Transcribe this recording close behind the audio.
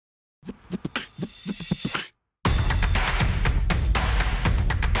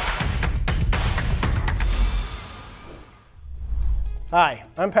Hi,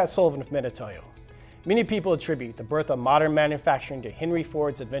 I'm Pat Sullivan with Mitutoyo. Many people attribute the birth of modern manufacturing to Henry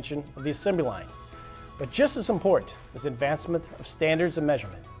Ford's invention of the assembly line. But just as important is the advancement of standards of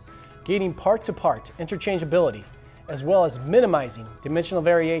measurement, gaining part-to-part interchangeability, as well as minimizing dimensional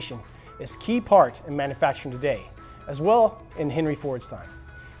variation is key part in manufacturing today, as well in Henry Ford's time.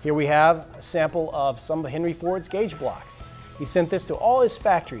 Here we have a sample of some of Henry Ford's gauge blocks. He sent this to all his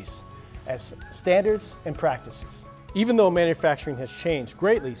factories as standards and practices. Even though manufacturing has changed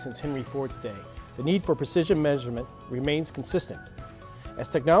greatly since Henry Ford's day, the need for precision measurement remains consistent. As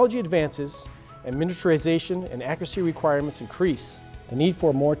technology advances and miniaturization and accuracy requirements increase, the need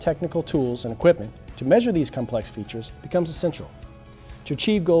for more technical tools and equipment to measure these complex features becomes essential. To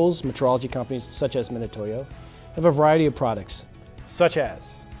achieve goals, metrology companies such as Mitutoyo have a variety of products, such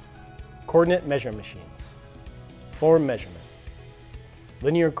as coordinate measuring machines, form measurement,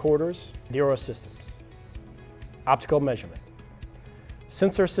 linear quarters, Euro systems, optical measurement,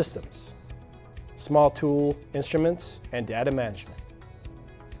 sensor systems, small tool instruments and data management,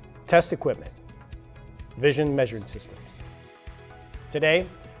 test equipment, vision measuring systems. Today,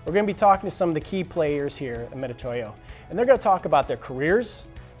 we're going to be talking to some of the key players here at Mitutoyo, and they're going to talk about their careers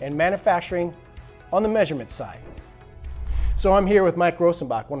and manufacturing on the measurement side. So I'm here with Mike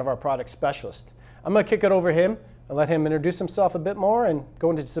Rosenbach, one of our product specialists. I'm going to kick it over to him and let him introduce himself a bit more and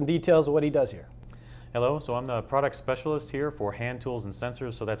go into some details of what he does here. Hello, so I'm the product specialist here for hand tools and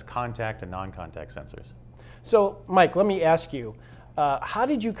sensors, so that's contact and non-contact sensors. So Mike, let me ask you, how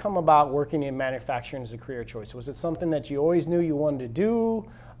did you come about working in manufacturing as a career choice? Was it something that you always knew you wanted to do,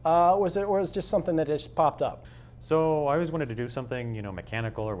 or was it just something that just popped up? So I always wanted to do something,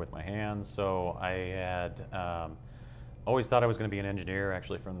 mechanical or with my hands, so I had always thought I was going to be an engineer,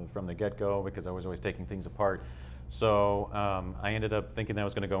 actually, from the get-go, because I was always taking things apart. So I ended up thinking that I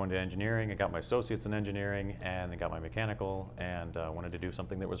was going to go into engineering. I got my associates in engineering, and I got my mechanical, and wanted to do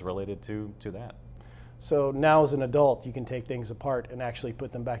something that was related to that. So now as an adult, you can take things apart and actually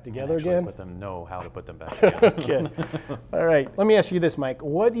put them back together again? Know how to put them back together. Okay. All right. Let me ask you this, Mike.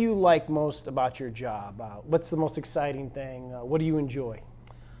 What do you like most about your job? What's the most exciting thing? What do you enjoy?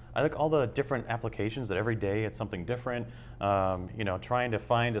 I like all the different applications that every day it's something different. Trying to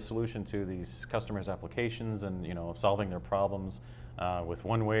find a solution to these customers' applications and solving their problems with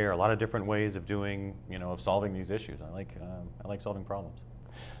one way or a lot of different ways of doing of solving these issues. I like solving problems.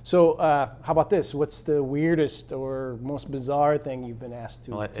 So how about this? What's the weirdest or most bizarre thing you've been asked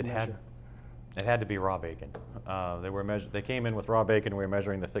to measure? It had to be raw bacon. They came in with raw bacon. We were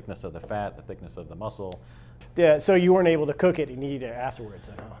measuring the thickness of the fat, the thickness of the muscle. Yeah, so you weren't able to cook it and eat it afterwards,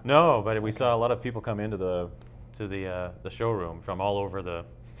 then, huh? No, but we saw a lot of people come into the showroom from all over the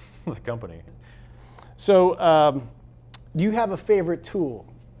company. So, do you have a favorite tool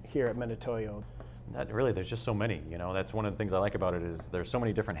here at Mitutoyo? Not really. There's just so many. That's one of the things I like about it is there's so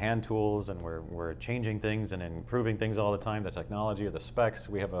many different hand tools, and we're changing things and improving things all the time. The technology, the specs.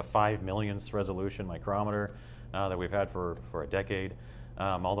 We have a 5 millionths resolution micrometer that we've had for a decade.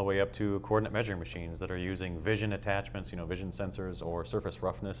 All the way up to coordinate measuring machines that are using vision attachments, vision sensors or surface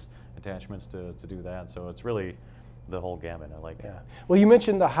roughness attachments to do that. So it's really the whole gamut. I like it. Yeah. Well, you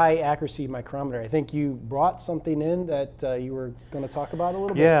mentioned the high accuracy micrometer. I think you brought something in that you were going to talk about a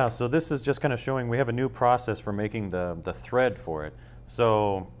little bit. Yeah, so this is just kind of showing we have a new process for making the thread for it.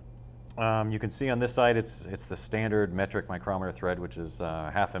 So you can see on this side it's the standard metric micrometer thread, which is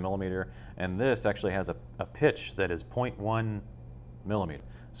 0.5 millimeter, and this actually has a pitch that is 0.1 millimeter.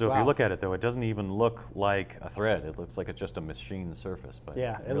 So wow. If you look at it, though, it doesn't even look like a thread. It looks like it's just a machined surface. But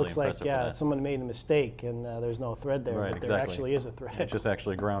yeah, it really looks like someone made a mistake and there's no thread there, right, but there actually is a thread. It's just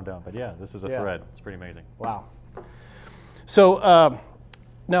actually ground down. But yeah, this is a thread. It's pretty amazing. Wow. So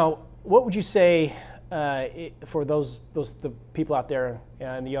now, what would you say for the people out there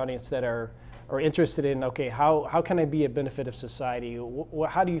in the audience that are interested in, okay, how can I be a benefit of society?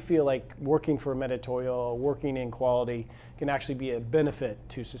 How do you feel like working for Mitutoyo, working in quality, can actually be a benefit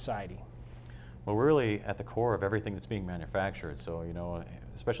to society? Well, we're really at the core of everything that's being manufactured. So,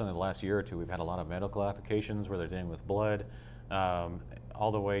 especially in the last year or two, we've had a lot of medical applications where they're dealing with blood,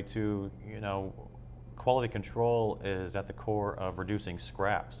 all the way to, quality control is at the core of reducing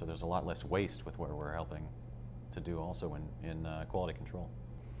scrap. So there's a lot less waste with what we're helping to do also in quality control.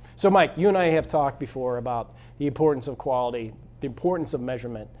 So Mike, you and I have talked before about the importance of quality, the importance of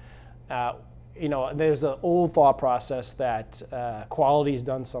measurement. There's an old thought process that quality is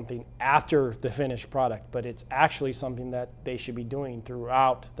done something after the finished product, but it's actually something that they should be doing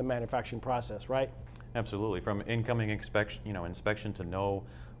throughout the manufacturing process, right? Absolutely. From incoming inspection to know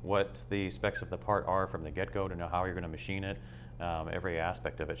what the specs of the part are from the get-go, to know how you're going to machine it. Every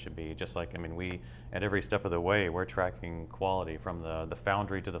aspect of it should be just like, I mean, we, at every step of the way, we're tracking quality from the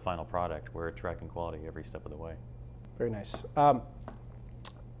foundry to the final product. We're tracking quality every step of the way. Very nice.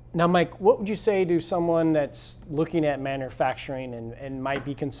 Now, Mike, what would you say to someone that's looking at manufacturing and might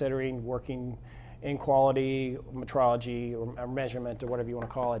be considering working in quality, metrology, or measurement, or whatever you want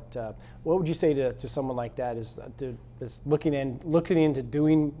to call it? What would you say to someone like that is looking into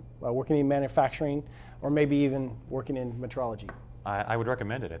doing working in manufacturing, or maybe even working in metrology? I would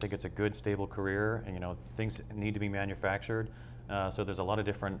recommend it. I think it's a good, stable career, and things need to be manufactured. So there's a lot of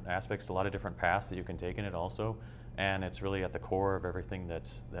different aspects, a lot of different paths that you can take in it also. And it's really at the core of everything that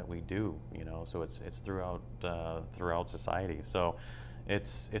we do, So it's throughout society. So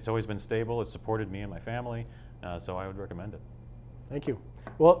it's always been stable. It's supported me and my family. So I would recommend it. Thank you.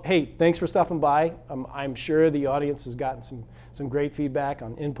 Well, hey, thanks for stopping by. I'm sure the audience has gotten some great feedback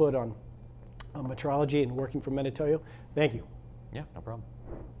on input on metrology and working for Mitutoyo. Thank you. Yeah, no problem.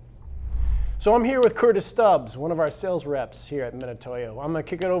 So I'm here with Curtis Stubbs, one of our sales reps here at Mitutoyo. I'm going to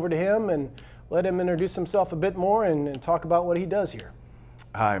kick it over to him and let him introduce himself a bit more and talk about what he does here.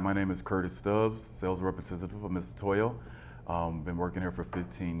 Hi, my name is Curtis Stubbs, sales representative of Mitutoyo. Been working here for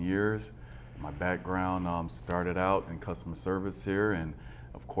 15 years. My background started out in customer service here, and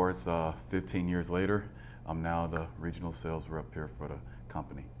of course, 15 years later, I'm now the regional sales rep here for the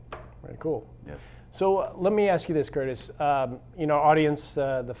company. Very cool. Yes. So let me ask you this, Curtis. Audience,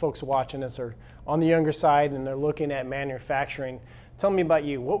 the folks watching us are on the younger side and they're looking at manufacturing. Tell me about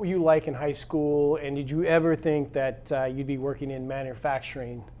you. What were you like in high school, and did you ever think that you'd be working in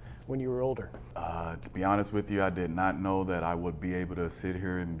manufacturing when you were older? To be honest with you, I did not know that I would be able to sit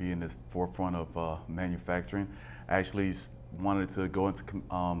here and be in the forefront of manufacturing. I actually wanted to go into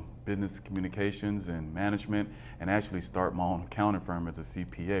business communications and management and actually start my own accounting firm as a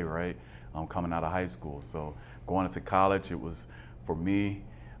CPA, right? Coming out of high school. So going into college, it was, for me,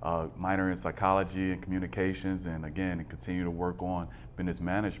 minor in psychology and communications, and again, continue to work on business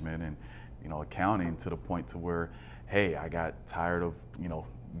management and accounting, to the point to where, hey, I got tired of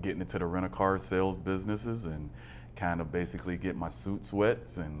getting into the rent-a-car sales businesses and kind of basically get my suits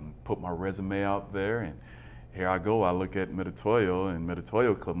wet and put my resume out there, and here I go. I look at Mitutoyo and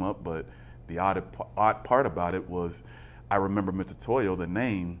Mitutoyo come up, but the odd part about it was I remember Mitutoyo, the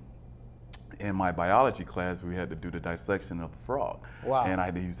name. In my biology class, we had to do the dissection of the frog. Wow. And I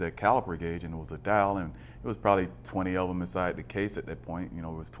had to use that caliper gauge, and it was a dial, and it was probably 20 of them inside the case at that point. It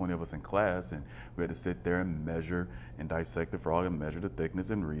was 20 of us in class, and we had to sit there and measure and dissect the frog and measure the thickness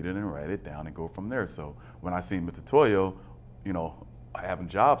and read it and write it down and go from there. So when I seen Mitutoyo, having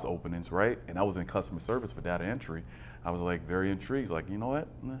jobs openings, right? And I was in customer service for data entry. I was like very intrigued, like, you know what?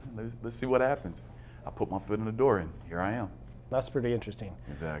 Let's see what happens. I put my foot in the door, and here I am. That's pretty interesting.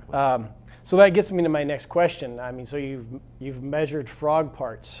 Exactly. So that gets me to my next question. I mean, so you've measured frog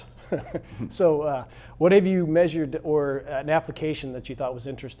parts. So what have you measured, or an application that you thought was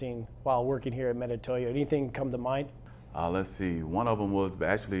interesting while working here at Mitutoyo? Anything come to mind? Let's see. One of them was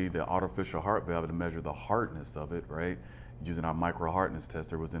actually the artificial heart valve to measure the hardness of it, right? Using our micro hardness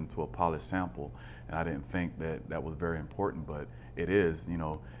tester was into a polished sample, and I didn't think that was very important, but it is.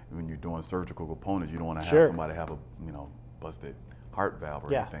 When you're doing surgical components, you don't want to have somebody have a busted heart valve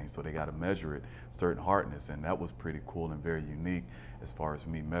or anything, so they got to measure it certain hardness, and that was pretty cool and very unique as far as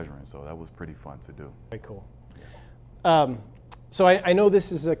me measuring. So that was pretty fun to do. Very cool. So I know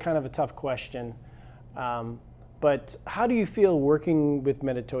this is a kind of a tough question, but how do you feel working with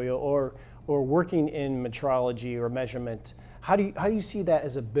Mitutoyo or working in metrology or measurement? How do you see that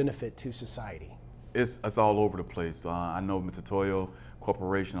as a benefit to society? It's all over the place. I know Mitutoyo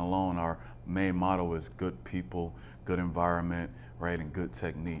Corporation alone, our main motto is good people, good environment, right, and good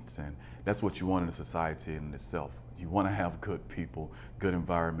techniques, and that's what you want in a society in itself. You want to have good people, good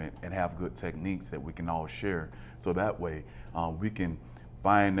environment, and have good techniques that we can all share, so that way we can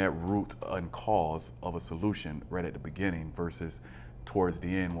find that root and cause of a solution right at the beginning versus towards the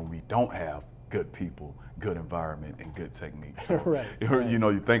end when we don't have good people, good environment, and good techniques. So, right.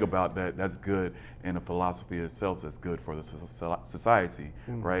 You think about that, that's good in the philosophy itself, that's good for the society,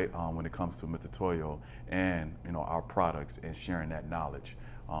 right? When it comes to Mitutoyo and our products and sharing that knowledge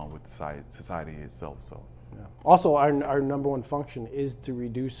with society itself. So. Yeah. Also, our number one function is to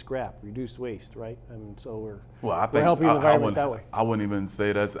reduce scrap, reduce waste, right? And so we're helping the environment that way. I wouldn't even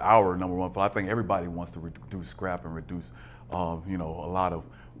say that's our number one. I think everybody wants to reduce scrap and reduce, a lot of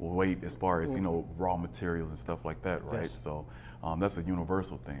weight as far as raw materials and stuff like that, right? Yes. So that's a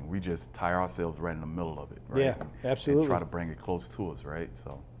universal thing. We just tie ourselves right in the middle of it, right? Yeah, absolutely. And try to bring it close to us, right?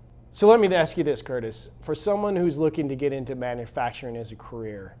 So. So let me ask you this, Curtis. For someone who's looking to get into manufacturing as a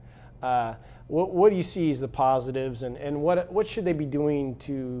career, what do you see as the positives, and what should they be doing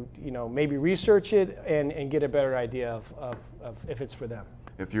to maybe research it and get a better idea of if it's for them?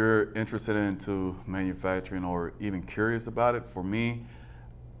 If you're interested into manufacturing or even curious about it, for me,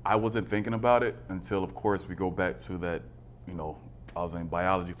 I wasn't thinking about it until, of course, we go back to that, I was in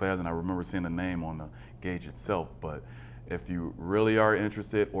biology class and I remember seeing the name on the gauge itself. But if you really are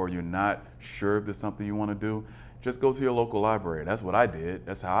interested or you're not sure if there's something you want to do, just go to your local library. That's what I did.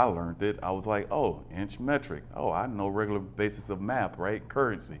 That's how I learned it. I was like, oh, inch metric. Oh, I know regular basis of math, right?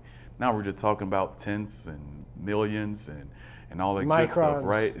 Currency. Now we're just talking about tenths and millions and all that microns. Good stuff,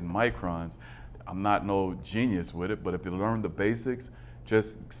 right? And microns. I'm not no genius with it, but if you learn the basics,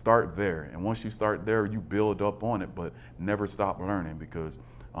 just start there. And once you start there, you build up on it, but never stop learning, because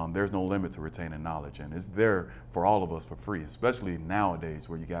there's no limit to retaining knowledge. And it's there for all of us for free, especially nowadays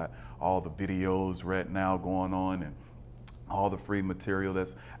where you got all the videos right now going on and all the free material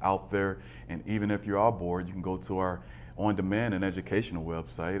that's out there. And even if you are bored, you can go to our on-demand and educational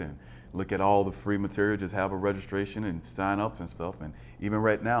website and look at all the free material, just have a registration and sign up and stuff. And even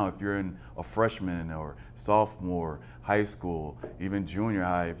right now, if you're in a freshman or sophomore, high school, even junior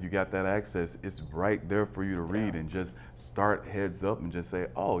high, if you got that access, it's right there for you to read and just start heads up and just say,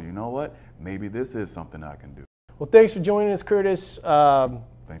 oh, you know what? Maybe this is something I can do. Well, thanks for joining us, Curtis.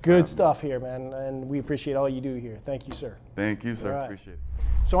 Thanks Good stuff here, man, and we appreciate all you do here. Thank you, sir. Thank you, sir. Right. Appreciate it.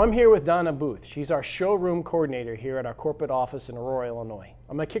 So I'm here with Donna Booth. She's our showroom coordinator here at our corporate office in Aurora, Illinois.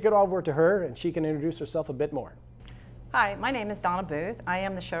 I'm going to kick it over to her, and she can introduce herself a bit more. Hi, my name is Donna Booth. I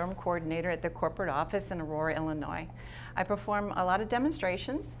am the showroom coordinator at the corporate office in Aurora, Illinois. I perform a lot of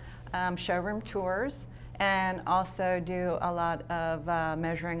demonstrations, showroom tours, and also do a lot of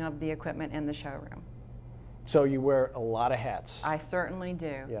measuring of the equipment in the showroom. So you wear a lot of hats. I certainly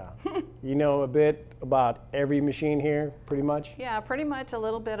do. Yeah. You know a bit about every machine here, pretty much? Yeah, pretty much a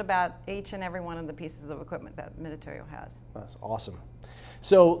little bit about each and every one of the pieces of equipment that Mitutoyo has. That's awesome.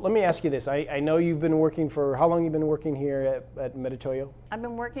 So let me ask you this. I know you've been working for, how long have you been working here at Mitutoyo? I've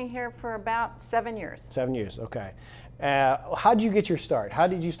been working here for about 7 years. 7 years, okay. How did you get your start? How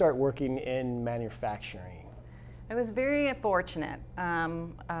did you start working in manufacturing? I was very fortunate.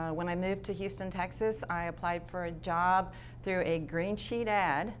 When I moved to Houston, Texas, I applied for a job through a green sheet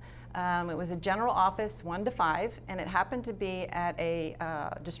ad. It was a general office 1 to 5, and it happened to be at a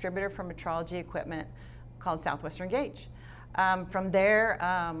distributor for metrology equipment called Southwestern Gauge. From there,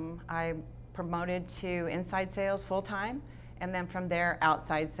 I promoted to inside sales full-time, and then from there,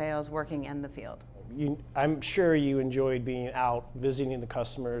 outside sales, working in the field. I'm sure you enjoyed being out visiting the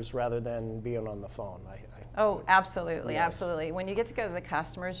customers rather than being on the phone. Oh, absolutely, yes. Absolutely. When you get to go to the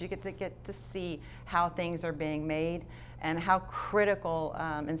customers, you get to see how things are being made and how critical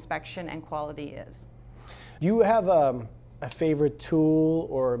inspection and quality is. Do you have a favorite tool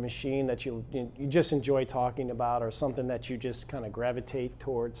or a machine that you just enjoy talking about, or something that you just kind of gravitate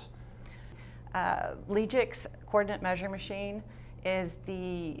towards? Legic's coordinate measure machine is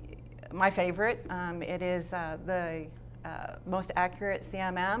my favorite. It is the most accurate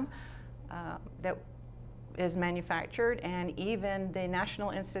CMM that is manufactured, and even the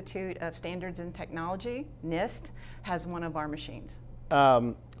National Institute of Standards and Technology, NIST, has one of our machines.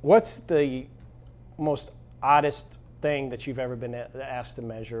 What's the most oddest thing that you've ever been asked to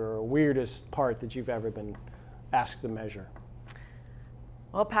measure, or weirdest part that you've ever been asked to measure?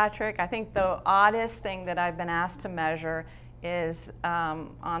 Well, Patrick, I think the oddest thing that I've been asked to measure is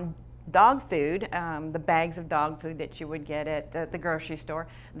on dog food, the bags of dog food that you would get at the grocery store.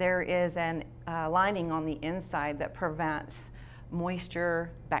 There is a lining on the inside that prevents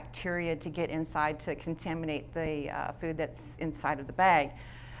moisture, bacteria to get inside to contaminate the food that's inside of the bag.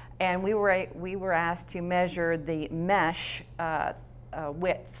 And we were asked to measure the mesh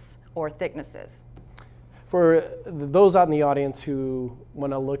widths or thicknesses. For those out in the audience who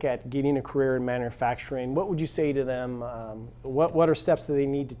want to look at getting a career in manufacturing, what would you say to them? What are steps that they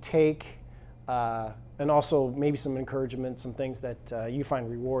need to take? And also maybe some encouragement, some things that you find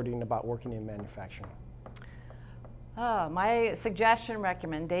rewarding about working in manufacturing. My suggestion,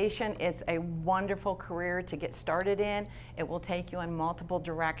 recommendation, it's a wonderful career to get started in. It will take you in multiple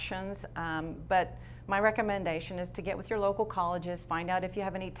directions, but my recommendation is to get with your local colleges, find out if you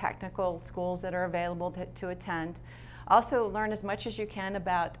have any technical schools that are available to attend. Also learn as much as you can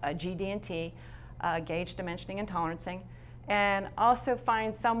about GD&T, gauge dimensioning and tolerancing, and also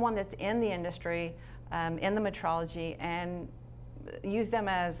find someone that's in the industry, in the metrology, and use them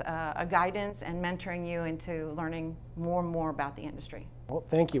as a guidance and mentoring you into learning more and more about the industry. Well,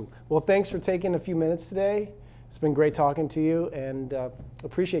 thank you. Well, thanks for taking a few minutes today It's been great talking to you, and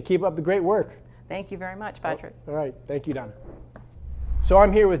keep up the great work. Thank you very much, Patrick. All right, thank you, Donna. So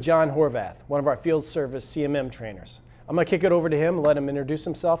I'm here with John Horvath, one of our field service CMM trainers. I'm going to kick it over to him, let him introduce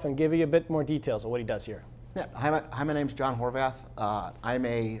himself, and give you a bit more details of what he does here. Yeah, hi, my name's John Horvath. I'm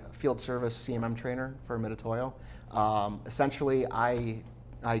a field service CMM trainer for Mitutoyo. Essentially, I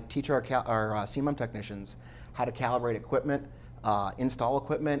teach our CMM technicians how to calibrate equipment, install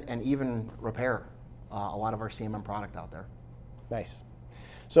equipment, and even repair a lot of our CMM product out there. Nice.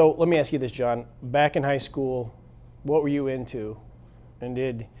 So let me ask you this, John. Back in high school, what were you into? And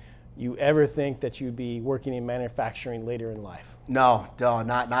did you ever think that you'd be working in manufacturing later in life? No,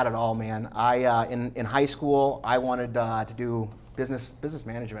 not at all, man. In high school, I wanted to do business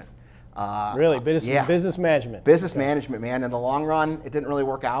management. Really? Business management? Business management, man. In the long run, it didn't really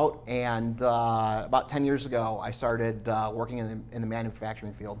work out, and about 10 years ago, I started working in the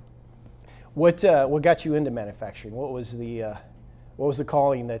manufacturing field. What got you into manufacturing? What was the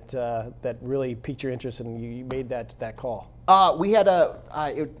calling that really piqued your interest and you made that call? We had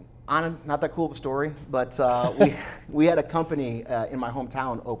not that cool of a story, but we had a company in my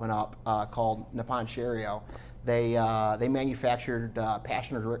hometown open up called Nippon Sharyo. They manufactured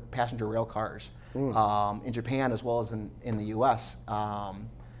passenger rail cars in Japan as well as in the U.S.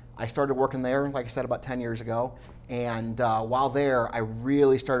 I started working there, like I said, about 10 years ago, and while there, I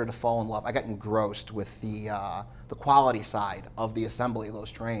really started to fall in love. I got engrossed with the quality side of the assembly of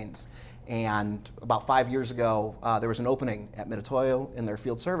those trains. And about 5 years ago, there was an opening at Mitutoyo in their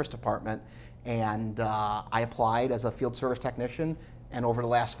field service department, and I applied as a field service technician, and over the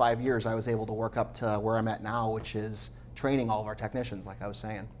last 5 years, I was able to work up to where I'm at now, which is training all of our technicians, like I was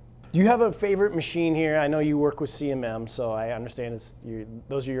saying. Do you have a favorite machine here? I know you work with CMM, so I understand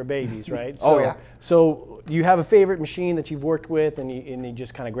those are your babies, right? Oh, yeah. So do you have a favorite machine that you've worked with and you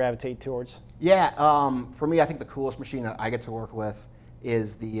just kind of gravitate towards? Yeah, for me, I think the coolest machine that I get to work with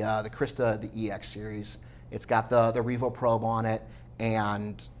is the Krista, the EX series. It's got the Revo probe on it,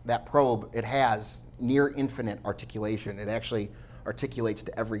 and that probe, it has near infinite articulation. It actually articulates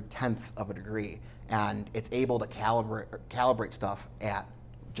to every 1/10 of a degree, and it's able to calibrate stuff at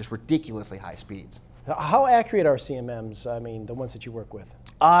just ridiculously high speeds. How accurate are CMMs, I mean, the ones that you work with?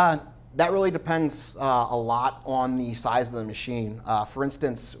 That really depends a lot on the size of the machine. For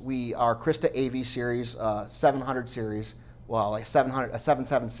instance, our Krista AV series, 700 series, well, like a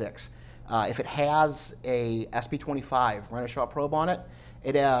 776. If it has a SP25 Renishaw probe on it,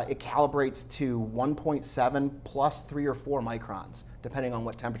 it calibrates to 1.7 plus 3 or 4 microns, depending on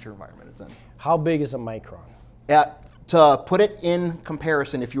what temperature environment it's in. How big is a micron? To put it in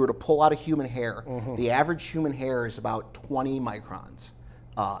comparison, if you were to pull out a human hair, the average human hair is about 20 microns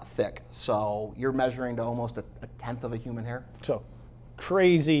thick. So you're measuring to almost a 1/10 of a human hair. So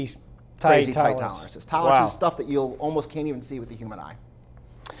crazy tight tolerances. Tolerances. Tolerances is stuff that you'll almost can't even see with the human eye.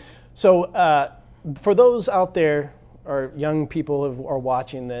 So for those out there, or young people who are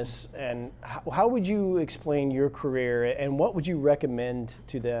watching this, and how would you explain your career and what would you recommend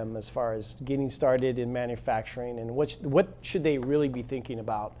to them as far as getting started in manufacturing, and what should they really be thinking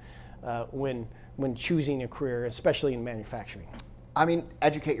about when choosing a career, especially in manufacturing? I mean,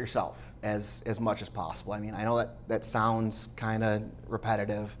 educate yourself as much as possible. I mean, I know that sounds kind of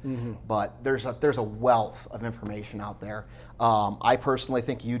repetitive, but there's a wealth of information out there. I personally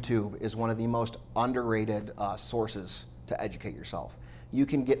think YouTube is one of the most underrated sources to educate yourself. You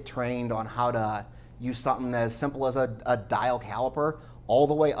can get trained on how to use something as simple as a dial caliper all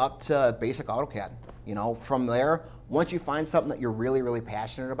the way up to basic AutoCAD. You know, from there, once you find something that you're really, really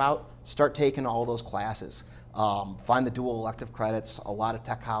passionate about, start taking all those classes. Find the dual elective credits a lot of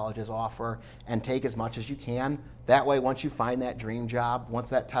tech colleges offer, and take as much as you can. That way, once you find that dream job, once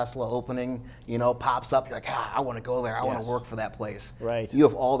that Tesla opening, you know, pops up, you're like, I want to go there. I want to work for that place. Right. You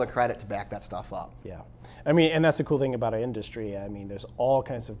have all the credit to back that stuff up. Yeah. I mean, and that's the cool thing about our industry. I mean, there's all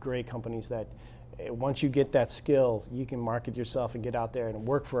kinds of great companies that once you get that skill, you can market yourself and get out there and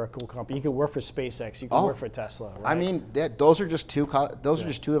work for a cool company. You can work for SpaceX. You can work for Tesla. Right? I mean, those are just two. Those are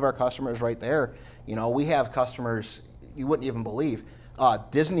just two of our customers right there. You know, we have customers you wouldn't even believe.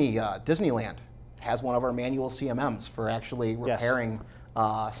 Disneyland has one of our manual CMMs for actually repairing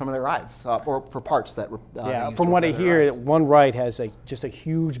some of their rides, or for parts that. From what I hear, one ride has just a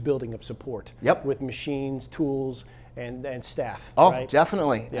huge building of support. Yep. With machines, tools, and staff. Oh, right?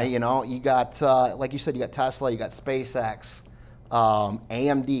 definitely. Yeah. You know, you got like you said, you got Tesla, you got SpaceX,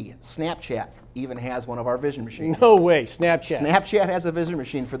 AMD, Snapchat even has one of our vision machines. No way, Snapchat. Snapchat has a vision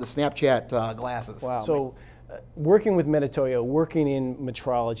machine for the Snapchat glasses. Wow. So, working with Mitutoyo, working in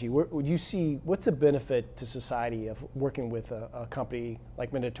metrology, would you see what's the benefit to society of working with a company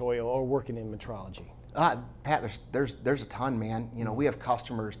like Mitutoyo or working in metrology? Pat, there's a ton, man. You know, we have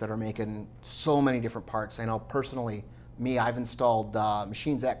customers that are making so many different parts. I know personally, I've installed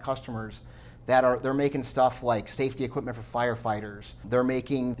machines at customers that they're making stuff like safety equipment for firefighters. They're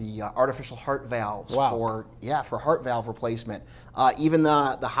making the artificial heart valves for heart valve replacement. Even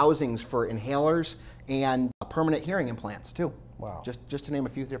the housings for inhalers and permanent hearing implants too. Wow. Just to name a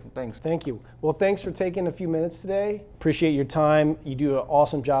few different things. Thank you. Well, thanks for taking a few minutes today. Appreciate your time. You do an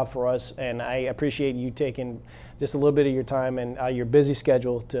awesome job for us, and I appreciate you taking just a little bit of your time and your busy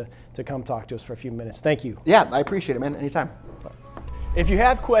schedule to come talk to us for a few minutes. Thank you. Yeah, I appreciate it, man. Anytime. If you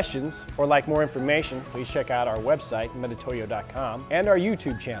have questions or like more information, please check out our website, Mitutoyo.com, and our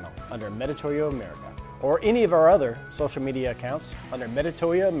YouTube channel under Mitutoyo America, or any of our other social media accounts under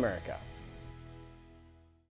Mitutoyo America.